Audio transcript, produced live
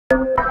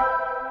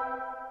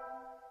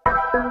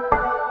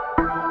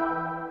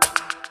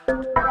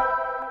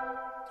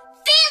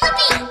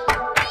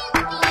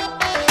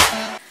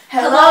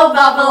Hello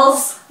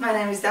Bubbles! My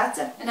name is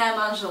Dacia. And I'm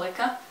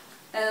Angelica.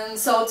 And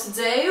so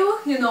today,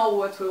 you know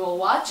what we will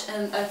watch,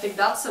 and I think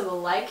Dacia will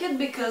like it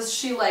because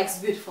she likes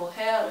beautiful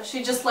hair.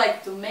 She just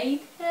likes to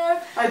make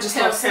hair. I just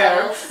love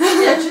hair.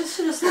 Yeah, she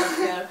just loves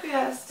hair.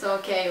 Yes. So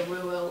okay, we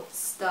will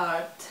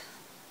start.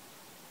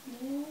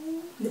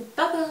 The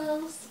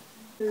bubbles.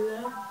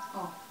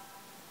 Oh.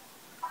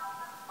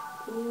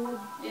 Ooh,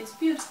 it's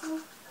beautiful.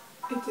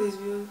 It is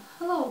beautiful.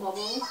 Hello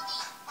Bubbles.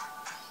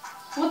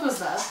 What was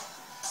that?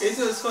 It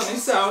was funny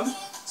sound.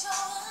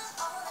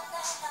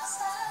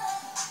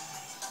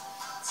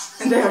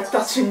 And they are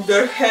touching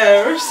their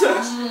hairs.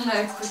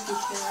 My pretty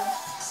hair.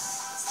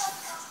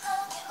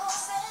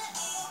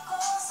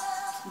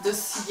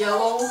 This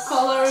yellow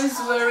color is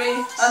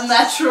very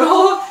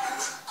unnatural.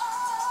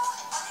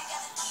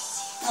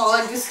 I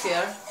like this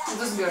hair.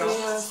 This girl.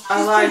 Yes.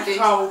 I like pretty.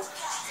 how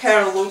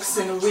hair looks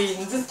in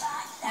wind.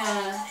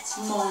 Yeah,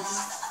 mode.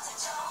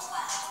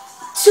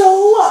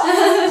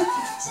 Joa!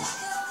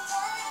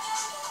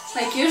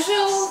 Like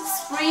usual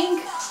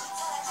spring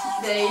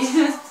day.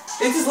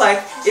 It is like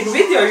in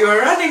video you are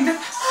running the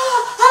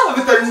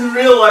but then in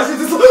real life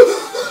it is like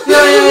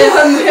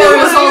yeah, and hair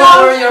is all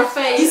over your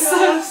face.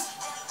 Yes.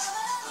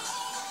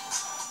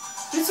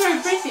 It's very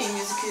pretty in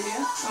music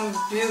video. And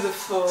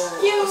beautiful.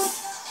 Cute.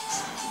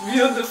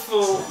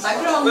 Beautiful.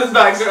 Background. With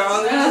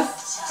background.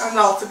 Yes. And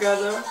all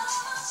together.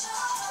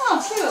 Oh,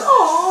 cute.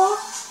 Aww.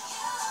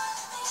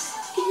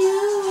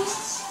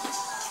 Cute.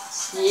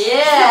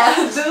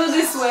 Yeah, do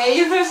this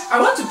wave. I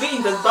want to be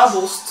in the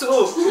bubbles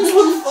too. It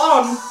looks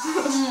fun.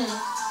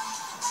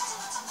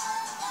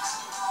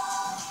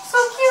 So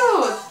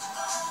cute.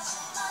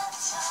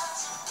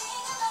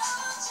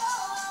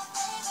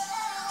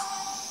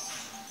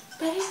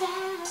 Baby.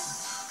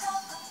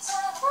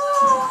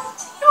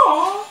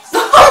 Aww.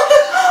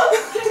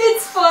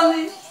 It's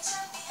funny.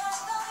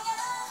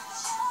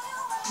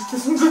 It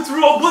isn't good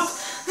robot.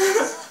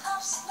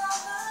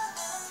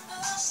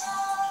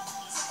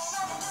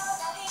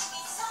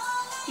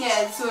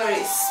 Yeah, it's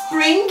very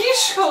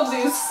springish. How do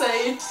you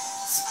say?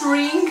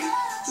 Spring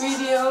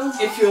video.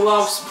 If you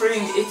love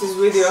spring, it is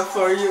video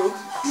for you.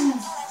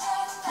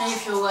 And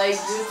if you like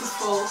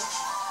beautiful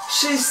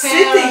She's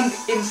hair. sitting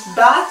in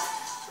bath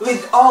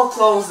with all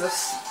clothes.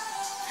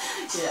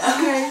 Yeah.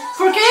 Okay.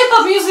 For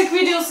K-pop music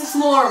videos, it's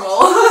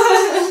normal.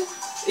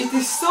 It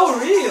is so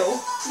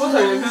real. What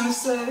are you gonna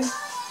say?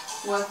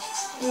 What?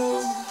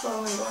 You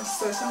probably want to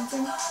say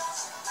something?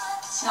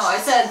 No, I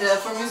said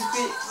for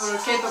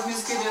K-pop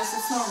music videos,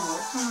 it's normal.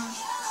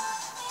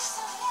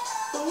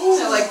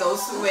 I like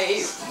those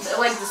wave. I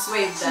like this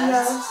wave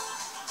dance.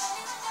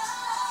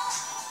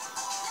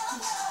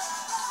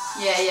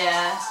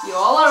 Yeah. You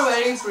all are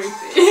very pretty.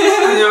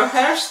 And your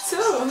hairs too.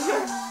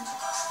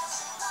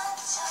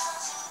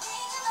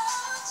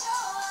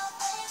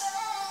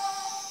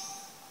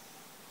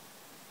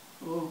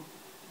 Ooh.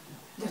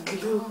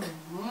 That look.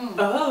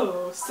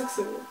 Oh,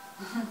 sexy.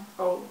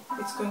 Oh,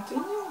 it's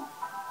continue.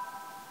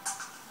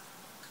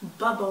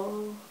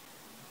 Bubble.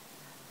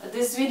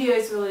 This video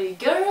is really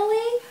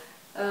girly,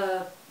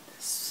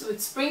 with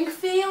spring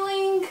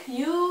feeling,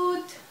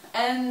 youth,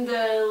 and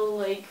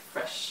like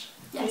fresh.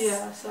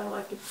 Yes, I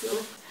like it too.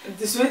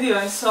 This video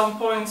at some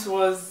points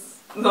was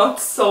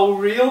not so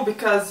real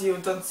because you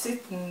don't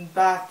sit in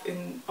bath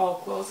in all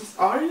clothes.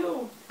 Are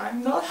you?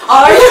 I'm not.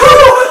 Are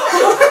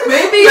you?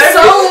 Maybe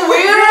some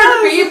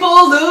weird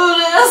people do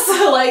this,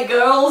 like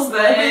girls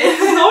Maybe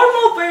they.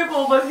 normal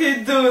people, but he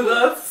do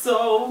that,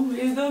 so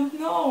you don't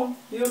know.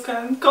 You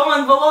can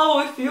comment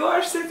below if you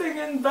are sitting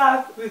in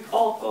bath with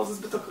all clothes.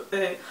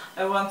 But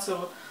I want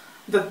to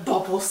the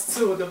bubbles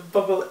too, the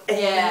bubble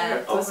air. Yeah,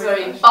 it was my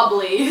very gosh.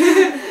 bubbly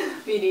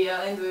video,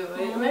 and we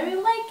very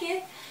like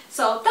it.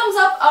 So thumbs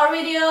up our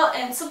video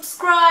and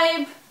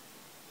subscribe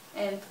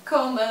and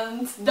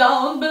comment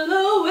down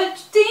below what you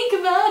think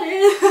about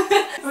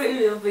it.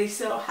 We will be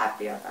so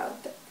happy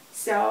about it.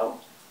 So,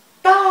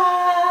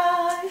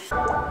 bye!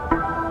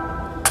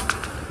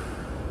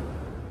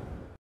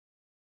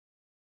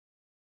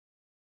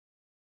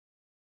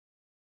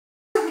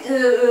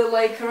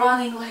 Like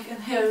running, like, and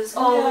hair is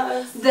all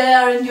Yes.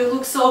 there, and you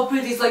look so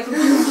pretty. It's like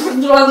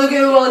run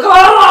again, like,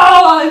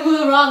 oh,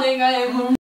 I'm running, I am